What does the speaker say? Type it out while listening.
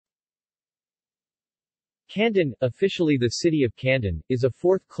Candon, officially the city of Candon, is a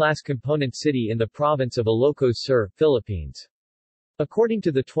fourth-class component city in the province of Ilocos Sur, Philippines. According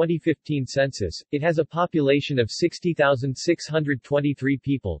to the 2015 census, it has a population of 60,623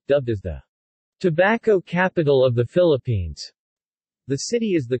 people, dubbed as the tobacco capital of the Philippines. The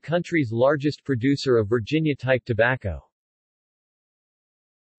city is the country's largest producer of Virginia-type tobacco.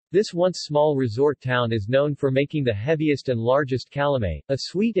 This once small resort town is known for making the heaviest and largest calamay, a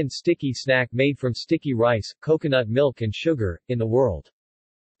sweet and sticky snack made from sticky rice, coconut milk and sugar, in the world.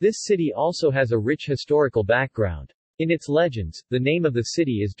 This city also has a rich historical background. In its legends, the name of the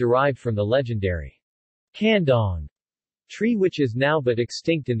city is derived from the legendary Candon tree which is now but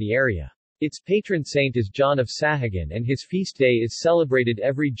extinct in the area. Its patron saint is John of Sahagun and his feast day is celebrated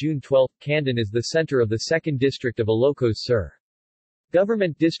every June 12. Candon is the center of the 2nd District of Ilocos Sur.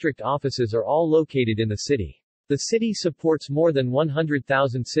 Government district offices are all located in the city. The city supports more than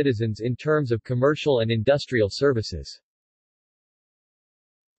 100,000 citizens in terms of commercial and industrial services.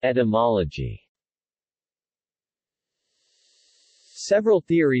 Etymology. Several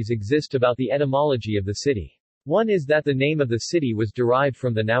theories exist about the etymology of the city. One is that the name of the city was derived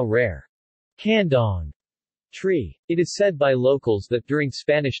from the now rare Candon tree. It is said by locals that during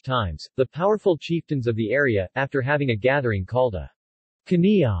Spanish times, the powerful chieftains of the area, after having a gathering called a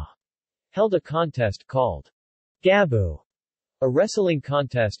Kania, held a contest called Gabu, a wrestling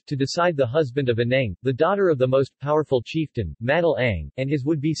contest, to decide the husband of Ineng, the daughter of the most powerful chieftain, Madal Ang, and his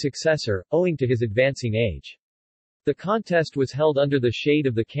would-be successor, owing to his advancing age. The contest was held under the shade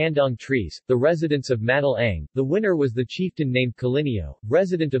of the Candong trees, the residence of Madal Ang. The winner was the chieftain named Kalinio,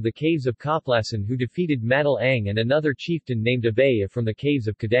 resident of the caves of Kaplasan, who defeated Madal Ang and another chieftain named Abaya from the caves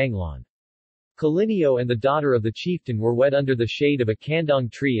of Kadanglan. Kalinio and the daughter of the chieftain were wed under the shade of a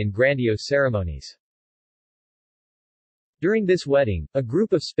Candong tree in grandiose ceremonies. During this wedding, a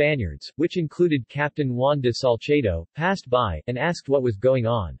group of Spaniards, which included Captain Juan de Salcedo, passed by, and asked what was going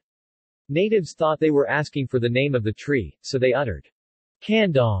on. Natives thought they were asking for the name of the tree, so they uttered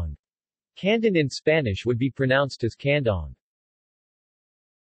Candong. Candon in Spanish would be pronounced as Candong.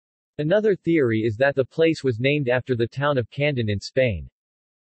 Another theory is that the place was named after the town of Candon in Spain.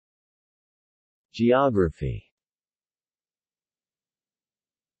 Geography.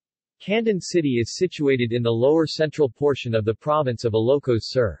 Candon City is situated in the lower central portion of the province of Ilocos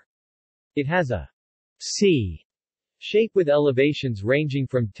Sur. It has a C shape with elevations ranging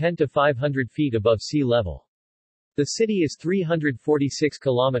from 10 to 500 feet above sea level. The city is 346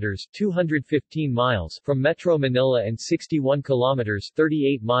 kilometers 215 miles from Metro Manila and 61 kilometers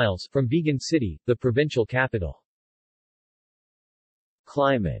 38 miles from Vigan City, the provincial capital.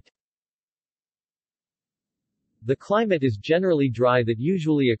 Climate. The climate is generally dry that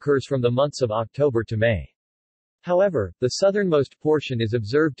usually occurs from the months of October to May. However, the southernmost portion is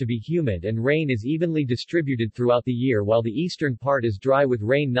observed to be humid and rain is evenly distributed throughout the year while the eastern part is dry with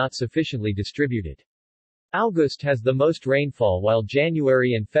rain not sufficiently distributed. August has the most rainfall while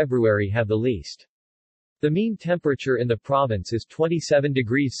January and February have the least. The mean temperature in the province is 27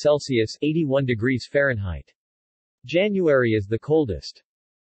 degrees Celsius 81 degrees Fahrenheit. January is the coldest.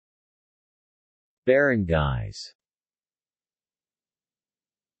 Barangays.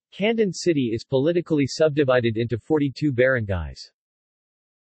 Candon City is politically subdivided into 42 barangays.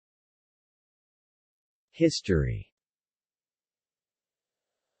 History.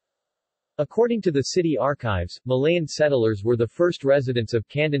 According to the city archives, Malayan settlers were the first residents of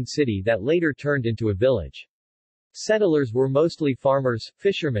Candon City that later turned into a village. Settlers were mostly farmers,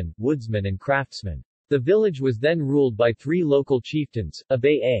 fishermen, woodsmen and craftsmen. The village was then ruled by 3 local chieftains,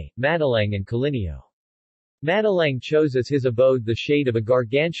 Abay, Madalang and Kalinio. Madalang chose as his abode the shade of a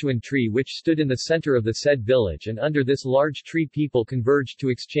gargantuan tree which stood in the center of the said village, and under this large tree people converged to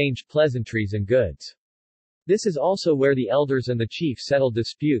exchange pleasantries and goods. This is also where the elders and the chief settle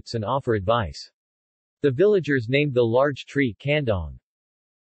disputes and offer advice. The villagers named the large tree Candong.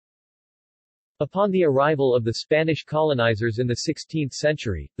 Upon the arrival of the Spanish colonizers in the 16th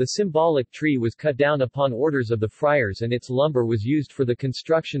century, the symbolic tree was cut down upon orders of the friars and its lumber was used for the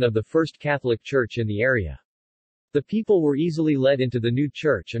construction of the first Catholic church in the area. The people were easily led into the new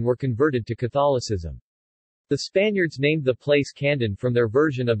church and were converted to Catholicism. The Spaniards named the place Candon from their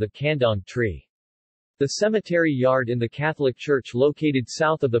version of the Candong tree. The cemetery yard in the Catholic church located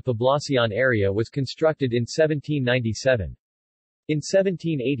south of the Poblacion area was constructed in 1797. In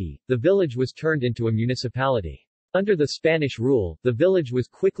 1780, the village was turned into a municipality. Under the Spanish rule, the village was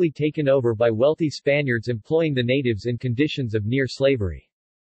quickly taken over by wealthy Spaniards employing the natives in conditions of near slavery.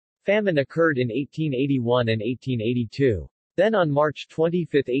 Famine occurred in 1881 and 1882. Then on March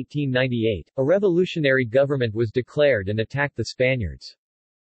 25, 1898, a revolutionary government was declared and attacked the Spaniards.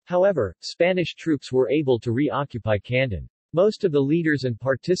 However, Spanish troops were able to reoccupy Candon. Most of the leaders and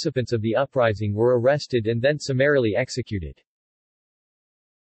participants of the uprising were arrested and then summarily executed.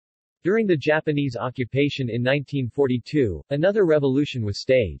 During the Japanese occupation in 1942, another revolution was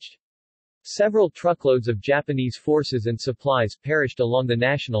staged. Several truckloads of Japanese forces and supplies perished along the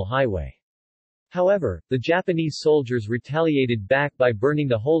national highway. However, the Japanese soldiers retaliated back by burning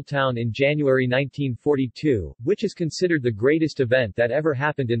the whole town in January 1942, which is considered the greatest event that ever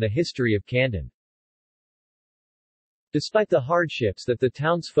happened in the history of Candon. Despite the hardships that the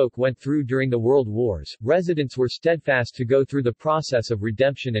townsfolk went through during the World Wars, residents were steadfast to go through the process of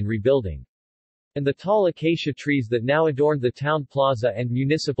redemption and rebuilding. And the tall acacia trees that now adorn the town plaza and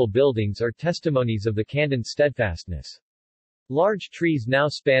municipal buildings are testimonies of the Candon steadfastness. Large trees now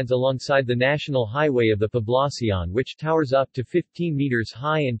spans alongside the national highway of the Poblacion, which towers up to 15 meters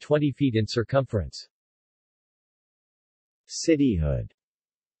high and 20 feet in circumference. Cityhood.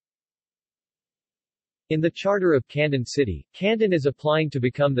 In the Charter of Candon City, Candon is applying to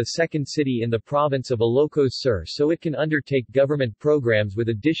become the second city in the province of Ilocos Sur so it can undertake government programs with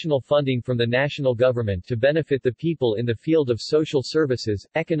additional funding from the national government to benefit the people in the field of social services,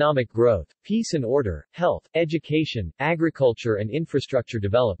 economic growth, peace and order, health, education, agriculture and infrastructure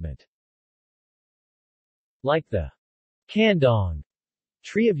development. Like the Candon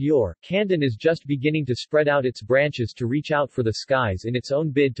tree of yore, Candon is just beginning to spread out its branches to reach out for the skies in its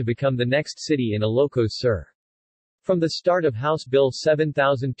own bid to become the next city in Ilocos Sur. From the start of House Bill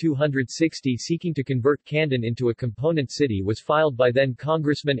 7260 seeking to convert Candon into a component city was filed by then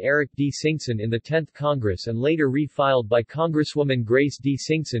Congressman Eric D. Singson in the 10th Congress and later re-filed by Congresswoman Grace D.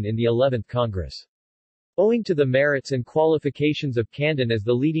 Singson in the 11th Congress. Owing to the merits and qualifications of Candon as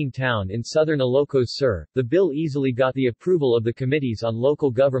the leading town in southern Ilocos Sur, the bill easily got the approval of the committees on local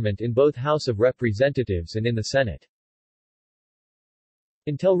government in both House of Representatives and in the Senate.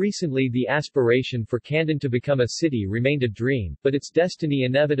 Until recently the aspiration for Candon to become a city remained a dream, but its destiny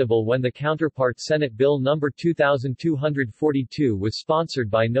inevitable when the counterpart Senate Bill No. 2242 was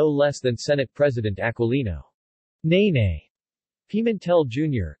sponsored by no less than Senate President Aquilino Nene Pimentel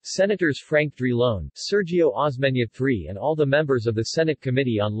Jr., Senators Frank Drilon, Sergio Osmeña III and all the members of the Senate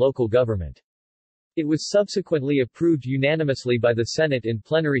Committee on Local Government. It was subsequently approved unanimously by the Senate in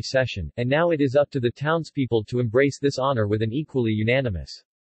plenary session, and now it is up to the townspeople to embrace this honor with an equally unanimous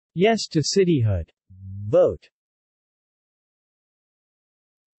yes to cityhood vote.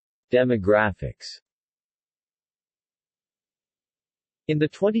 Demographics. In the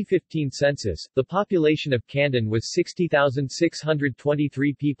 2015 census, the population of Candon was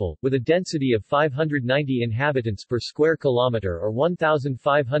 60,623 people, with a density of 590 inhabitants per square kilometer or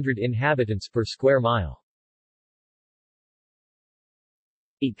 1,500 inhabitants per square mile.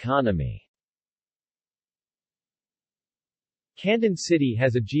 Economy. Candon City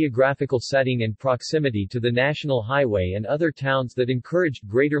has a geographical setting and proximity to the National Highway and other towns that encouraged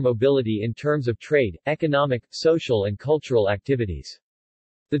greater mobility in terms of trade, economic, social and cultural activities.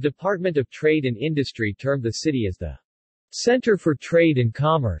 The Department of Trade and Industry termed the city as the Center for Trade and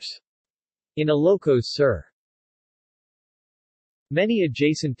Commerce in Ilocos Sur. Many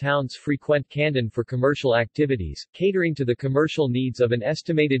adjacent towns frequent Candon for commercial activities, catering to the commercial needs of an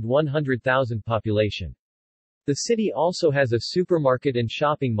estimated 100,000 population. The city also has a supermarket and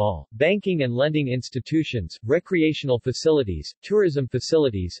shopping mall, banking and lending institutions, recreational facilities, tourism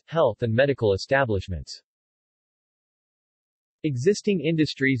facilities, health and medical establishments. Existing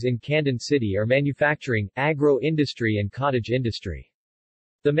industries in Candon City are manufacturing, agro-industry and cottage industry.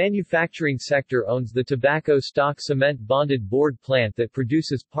 The manufacturing sector owns the tobacco stock cement bonded board plant that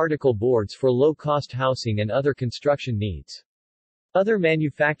produces particle boards for low-cost housing and other construction needs. Other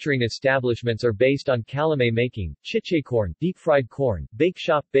manufacturing establishments are based on calamay making, chiche corn, deep-fried corn, bake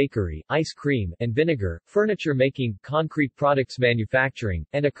shop bakery, ice cream, and vinegar, furniture making, concrete products manufacturing,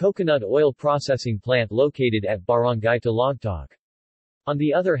 and a coconut oil processing plant located at Barangay Talagtog. On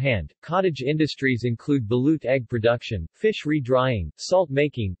the other hand, cottage industries include balut egg production, fish re-drying, salt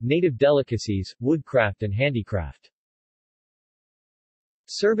making, native delicacies, woodcraft and handicraft.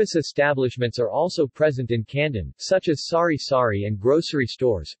 Service establishments are also present in Candon, such as sari-sari and grocery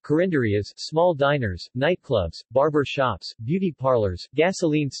stores, carinderias, small diners, nightclubs, barber shops, beauty parlors,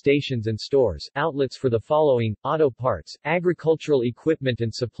 gasoline stations and stores, outlets for the following: auto parts, agricultural equipment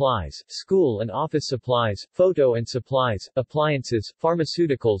and supplies, school and office supplies, photo and supplies, appliances,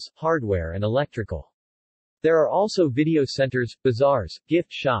 pharmaceuticals, hardware and electrical. There are also video centers, bazaars,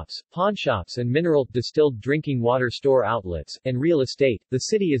 gift shops, pawn shops and mineral distilled drinking water store outlets, and real estate. The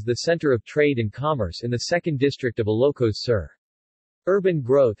city is the center of trade and commerce in the 2nd District of Ilocos Sur. Urban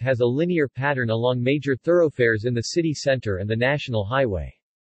growth has a linear pattern along major thoroughfares in the city center and the National Highway.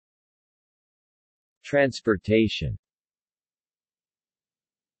 Transportation.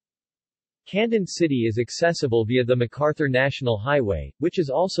 Candon City is accessible via the MacArthur National Highway, which is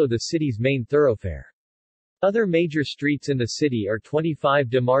also the city's main thoroughfare. Other major streets in the city are 25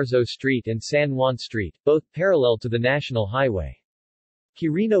 de Marzo Street and San Juan Street, both parallel to the National Highway.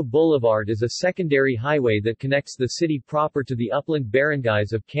 Quirino Boulevard is a secondary highway that connects the city proper to the upland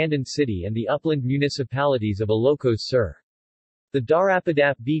barangays of Candon City and the upland municipalities of Ilocos Sur. The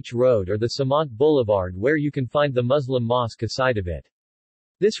Darapadap Beach Road or the Samant Boulevard where you can find the Muslim mosque aside of it.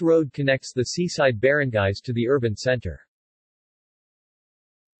 This road connects the seaside barangays to the urban center.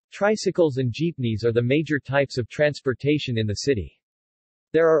 Tricycles and jeepneys are the major types of transportation in the city.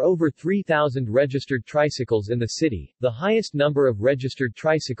 There are over 3,000 registered tricycles in the city, the highest number of registered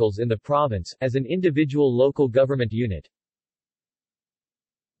tricycles in the province, as an individual local government unit.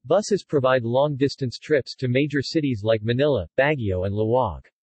 Buses provide long-distance trips to major cities like Manila, Baguio and Laoag.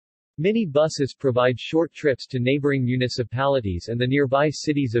 Mini buses provide short trips to neighboring municipalities and the nearby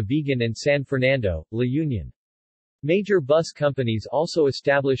cities of Vigan and San Fernando, La Union. Major bus companies also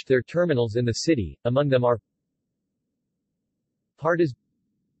established their terminals in the city, among them are Partas,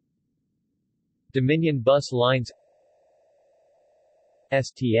 Dominion Bus Lines,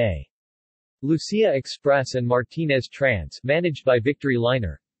 Sta. Lucia Express and Martinez Trans, managed by Victory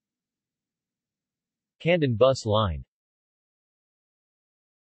Liner. Candon Bus Line.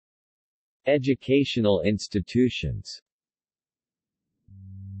 Educational institutions.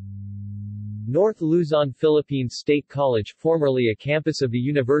 North Luzon Philippines State College, formerly a campus of the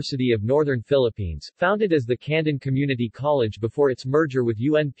University of Northern Philippines, founded as the Candon Community College before its merger with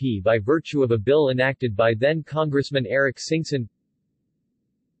UNP by virtue of a bill enacted by then-Congressman Eric Singson.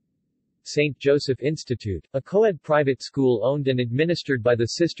 St. Joseph Institute, a co-ed private school owned and administered by the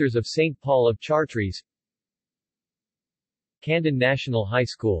Sisters of St. Paul of Chartres. Candon National High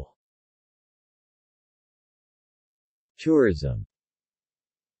School. Tourism.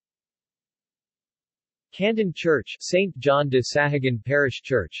 Candon Church, St. John de Sahagan Parish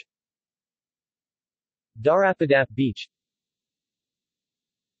Church. Darapadap Beach.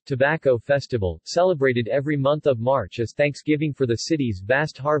 Tobacco Festival, celebrated every month of March as thanksgiving for the city's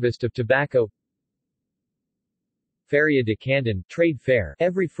vast harvest of tobacco. Feria de Candon, trade fair,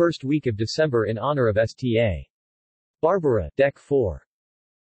 every first week of December in honor of Sta. Barbara, Deck 4.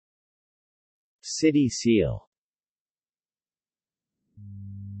 City Seal.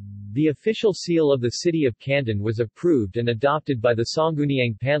 The official seal of the City of Candon was approved and adopted by the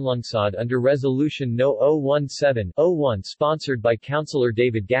Sangguniang Panlungsod under Resolution No. 017-01 sponsored by Councilor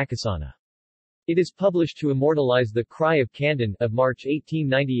David Gakasana. It is published to immortalize the Cry of Candon of March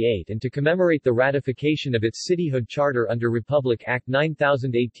 1898 and to commemorate the ratification of its cityhood charter under Republic Act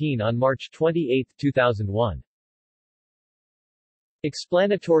 9018 on March 28, 2001.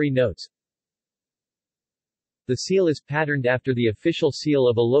 Explanatory notes. The seal is patterned after the official seal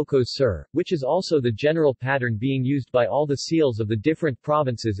of Ilocos Sur, which is also the general pattern being used by all the seals of the different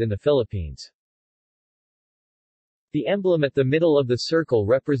provinces in the Philippines. The emblem at the middle of the circle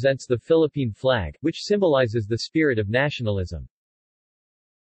represents the Philippine flag, which symbolizes the spirit of nationalism.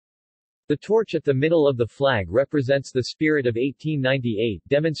 The torch at the middle of the flag represents the spirit of 1898,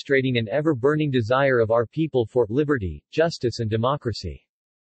 demonstrating an ever-burning desire of our people for liberty, justice and democracy.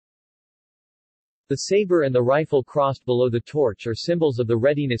 The saber and the rifle crossed below the torch are symbols of the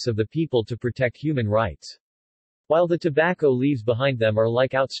readiness of the people to protect human rights. While the tobacco leaves behind them are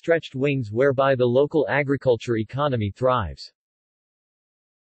like outstretched wings whereby the local agriculture economy thrives.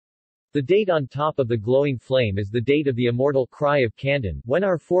 The date on top of the glowing flame is the date of the immortal Cry of Candon, when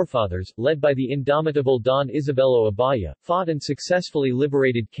our forefathers, led by the indomitable Don Isabelo Abaya, fought and successfully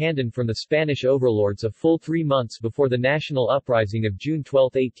liberated Candon from the Spanish overlords a full 3 months before the national uprising of June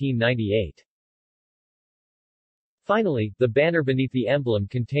 12, 1898. Finally, the banner beneath the emblem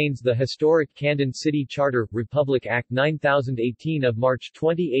contains the historic Candon City Charter, Republic Act 9018 of March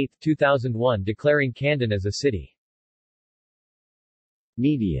 28, 2001 declaring Candon as a city.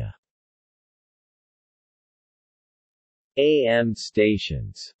 Media. AM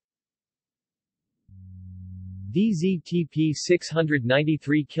stations. DZTP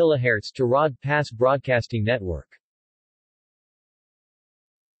 693 kHz to Rod Pass Broadcasting Network.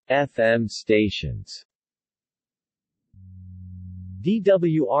 FM stations.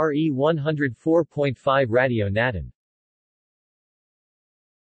 DWRE 104.5 Radio Natin.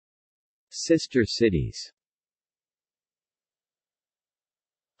 Sister cities.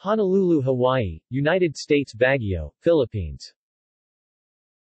 Honolulu, Hawaii, United States. Baguio, Philippines.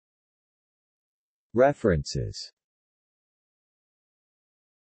 References.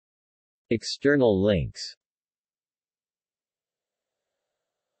 External links.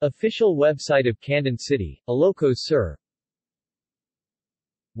 Official website of Candon City, Ilocos Sur.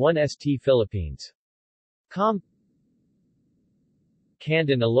 1st Philippines. Com.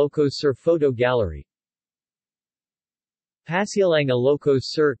 Candon Ilocos Sur Photo Gallery. Pasialang Ilocos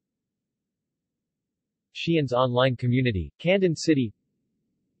Sur. Shian's online community, Candon City.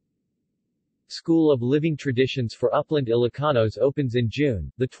 School of Living Traditions for Upland Ilocanos opens in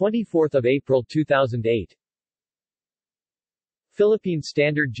June, 24 April 2008. Philippine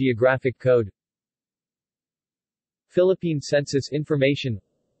Standard Geographic Code. Philippine Census Information.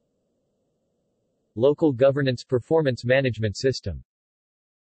 Local Governance Performance Management System.